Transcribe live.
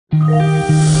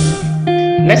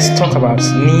Let's talk about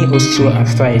knee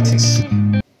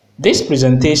osteoarthritis. This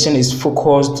presentation is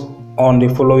focused on the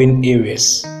following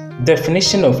areas: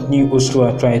 definition of knee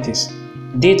osteoarthritis,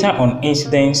 data on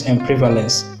incidence and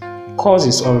prevalence,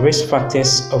 causes or risk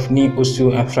factors of knee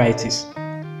osteoarthritis,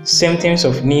 symptoms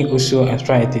of knee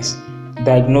osteoarthritis,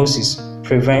 diagnosis,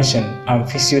 prevention, and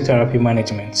physiotherapy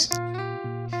management.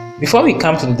 Before we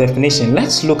come to the definition,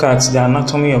 let's look at the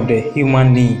anatomy of the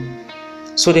human knee.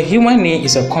 So the human knee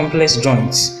is a complex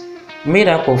joint made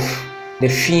up of the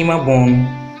femur bone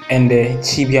and the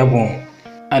tibia bone,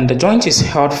 and the joint is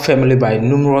held firmly by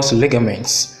numerous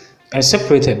ligaments and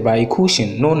separated by a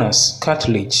cushion known as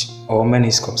cartilage or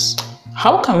meniscus.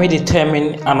 How can we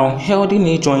determine an unhealthy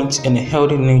knee joint and a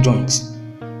healthy knee joint?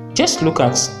 Just look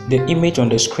at the image on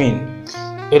the screen.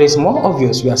 It is more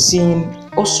obvious we are seeing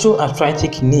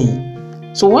osteoarthritic knee.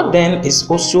 So what then is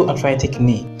osteoarthritic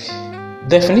knee?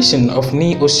 Definition of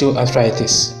knee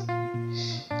osteoarthritis.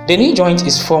 The knee joint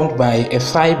is formed by a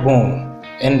thigh bone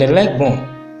and the leg bone.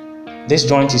 This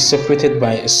joint is separated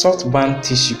by a soft band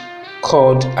tissue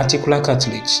called articular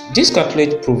cartilage. This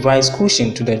cartilage provides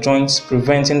cushion to the joints,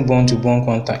 preventing bone-to-bone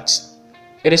contact.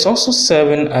 It is also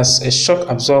serving as a shock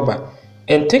absorber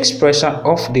and takes pressure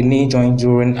off the knee joint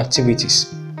during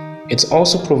activities. It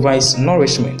also provides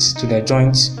nourishment to the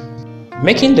joints,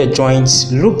 making the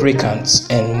joints lubricant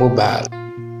and mobile.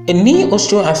 A knee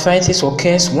osteoarthritis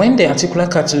occurs when the articular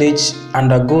cartilage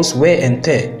undergoes wear and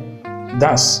tear.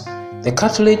 Thus, the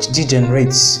cartilage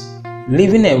degenerates,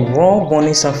 leaving a raw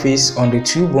bony surface on the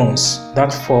two bones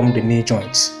that form the knee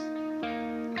joint.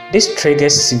 This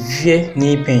triggers severe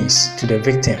knee pains to the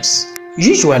victims.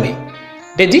 Usually,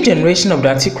 the degeneration of the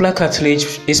articular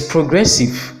cartilage is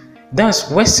progressive, thus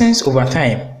worsens over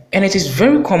time, and it is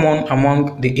very common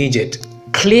among the aged.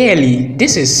 Clearly,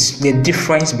 this is the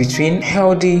difference between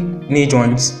healthy knee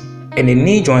joints and a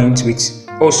knee joint with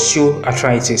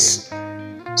osteoarthritis.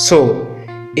 So,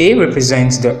 A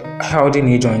represents the healthy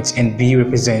knee joint and B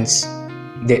represents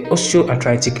the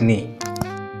osteoarthritic knee.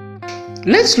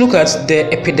 Let's look at the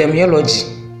epidemiology.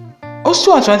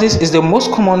 Osteoarthritis is the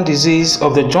most common disease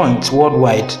of the joint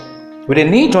worldwide, with the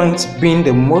knee joint being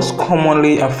the most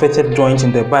commonly affected joint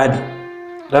in the body.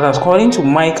 That, according to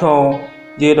Michael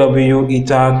J.W. et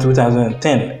al.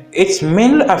 2010, it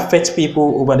mainly affects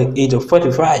people over the age of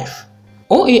 45.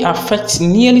 OA affects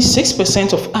nearly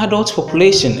 6% of adult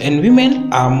population, and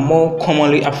women are more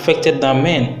commonly affected than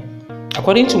men.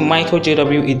 According to Michael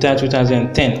J.W. et al.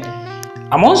 2010,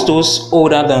 amongst those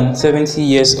older than 70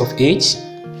 years of age,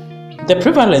 the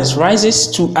prevalence rises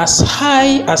to as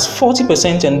high as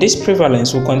 40%, and this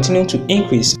prevalence will continue to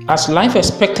increase as life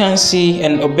expectancy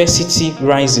and obesity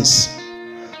rises.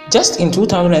 Just in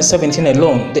 2017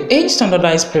 alone, the age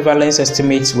standardized prevalence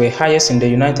estimates were highest in the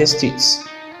United States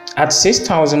at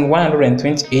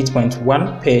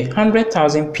 6,128.1 per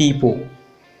 100,000 people,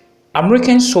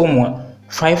 American Samoa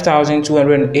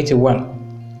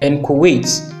 5,281, and Kuwait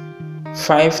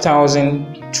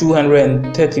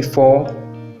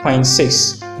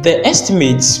 5,234.6. The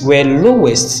estimates were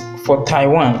lowest for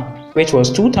Taiwan, which was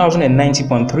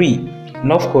 2,090.3,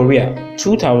 North Korea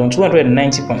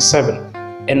 2,290.7,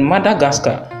 and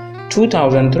Madagascar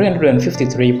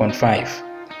 2,353.5.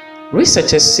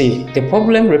 Researchers say the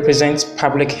problem represents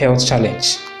public health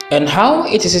challenge and how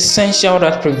it is essential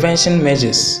that prevention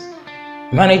measures,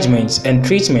 management, and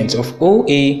treatment of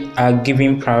OA are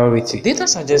given priority. Data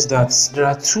suggests that there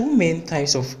are two main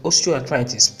types of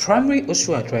osteoarthritis: primary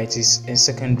osteoarthritis and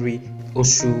secondary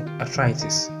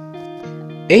osteoarthritis.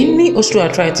 Any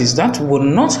osteoarthritis that would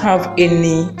not have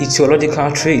any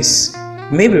etiological trace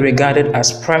may be regarded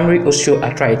as primary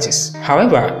osteoarthritis.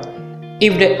 However,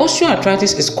 if the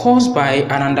osteoarthritis is caused by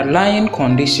an underlying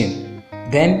condition,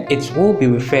 then it will be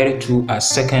referred to as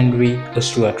secondary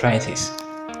osteoarthritis.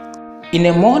 In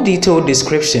a more detailed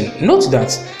description, note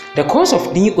that the cause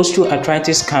of knee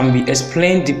osteoarthritis can be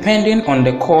explained depending on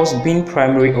the cause being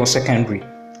primary or secondary.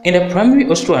 In the primary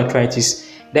osteoarthritis,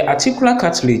 the articular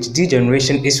cartilage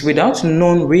degeneration is without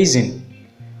known reason.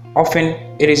 Often,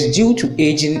 it is due to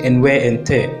aging and wear and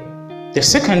tear. The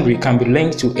secondary can be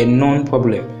linked to a known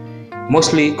problem.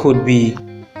 Mostly could be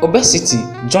obesity,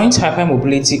 joint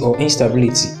hypermobility or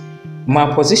instability,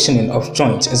 malpositioning of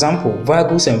joints, example,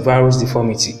 valgus and varus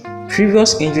deformity,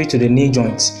 previous injury to the knee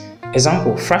joint,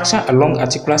 example, fracture along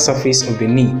articular surface of the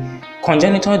knee,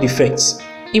 congenital defects,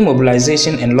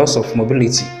 immobilization and loss of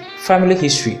mobility, family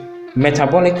history,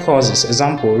 metabolic causes,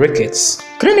 example, rickets.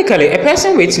 Clinically, a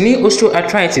person with knee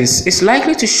osteoarthritis is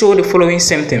likely to show the following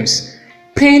symptoms: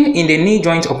 pain in the knee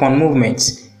joint upon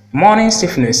movement, morning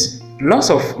stiffness, loss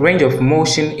of range of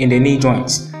motion in the knee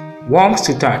joint, warmth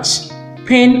to touch,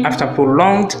 pain after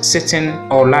prolonged sitting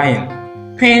or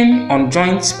lying, pain on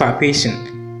joint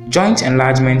palpation, joint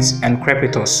enlargements, and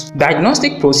crepitus.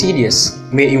 Diagnostic procedures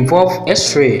may involve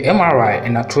X-ray, MRI,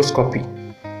 and arthroscopy.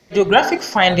 Radiographic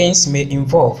findings may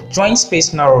involve joint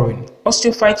space narrowing,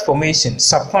 osteophyte formation,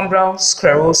 subchondral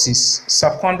sclerosis,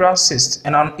 subchondral cyst,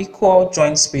 and unequal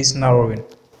joint space narrowing.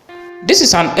 This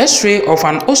is an X-ray of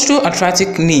an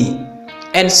osteoarthritic knee,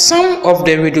 and some of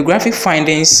the radiographic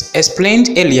findings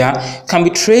explained earlier can be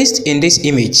traced in this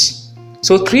image.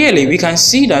 So clearly we can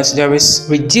see that there is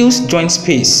reduced joint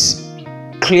space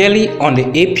clearly on the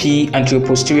AP anterior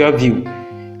posterior view.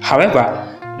 However,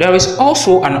 there is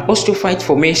also an osteophyte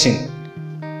formation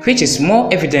which is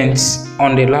more evident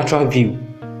on the lateral view,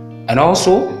 and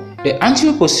also the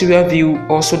anterior posterior view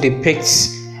also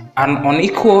depicts an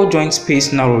unequal joint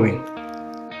space narrowing.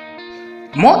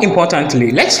 More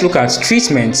importantly, let's look at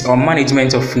treatment or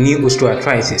management of knee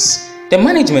osteoarthritis. The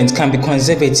management can be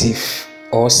conservative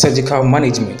or surgical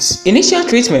management. Initial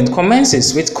treatment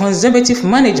commences with conservative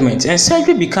management, and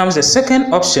surgery becomes the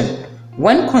second option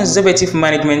when conservative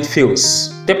management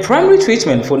fails. The primary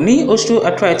treatment for knee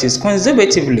osteoarthritis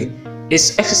conservatively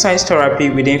is exercise therapy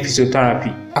within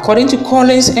physiotherapy. According to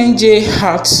Collins N.J.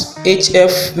 Hart,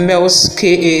 H.F. Mills,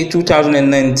 K.A.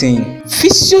 2019,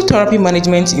 physiotherapy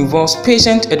management involves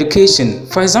patient education,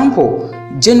 for example,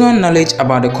 general knowledge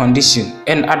about the condition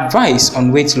and advice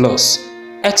on weight loss,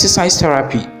 exercise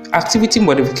therapy, activity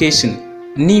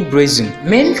modification, knee bracing.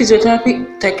 Main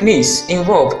physiotherapy techniques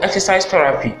involve exercise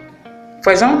therapy,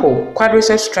 for example,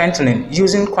 quadricep strengthening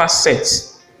using quad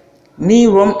sets, knee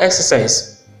roam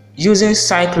exercise using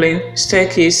cycling,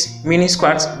 staircase, mini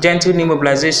squats, gentle knee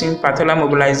mobilization, patellar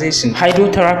mobilization,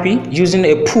 hydrotherapy using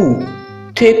a pool,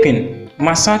 taping,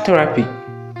 massage therapy,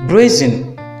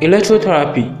 bracing,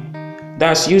 electrotherapy,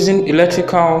 that's using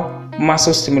electrical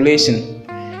muscle stimulation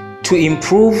to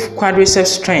improve quadricep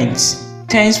strength,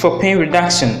 TENS for pain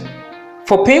reduction.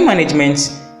 For pain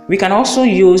management, we can also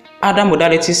use other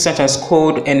modalities such as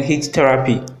cold and heat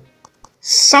therapy.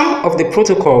 Some of the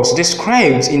protocols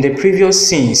described in the previous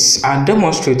scenes are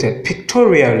demonstrated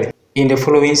pictorially in the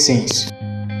following scenes.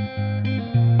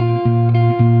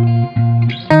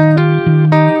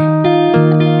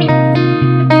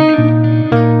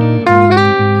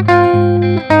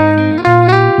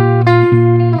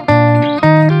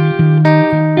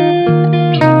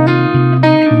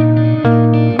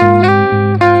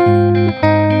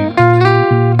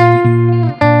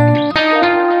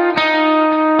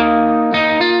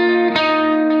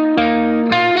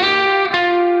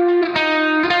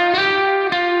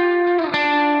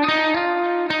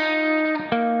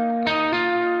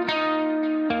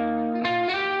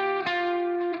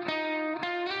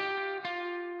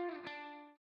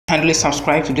 Kindly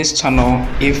subscribe to this channel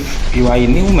if you are a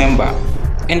new member,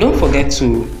 and don't forget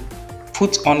to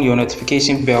put on your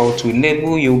notification bell to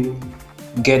enable you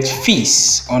get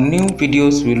feeds on new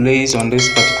videos released on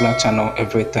this particular channel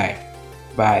every time.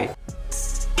 Bye.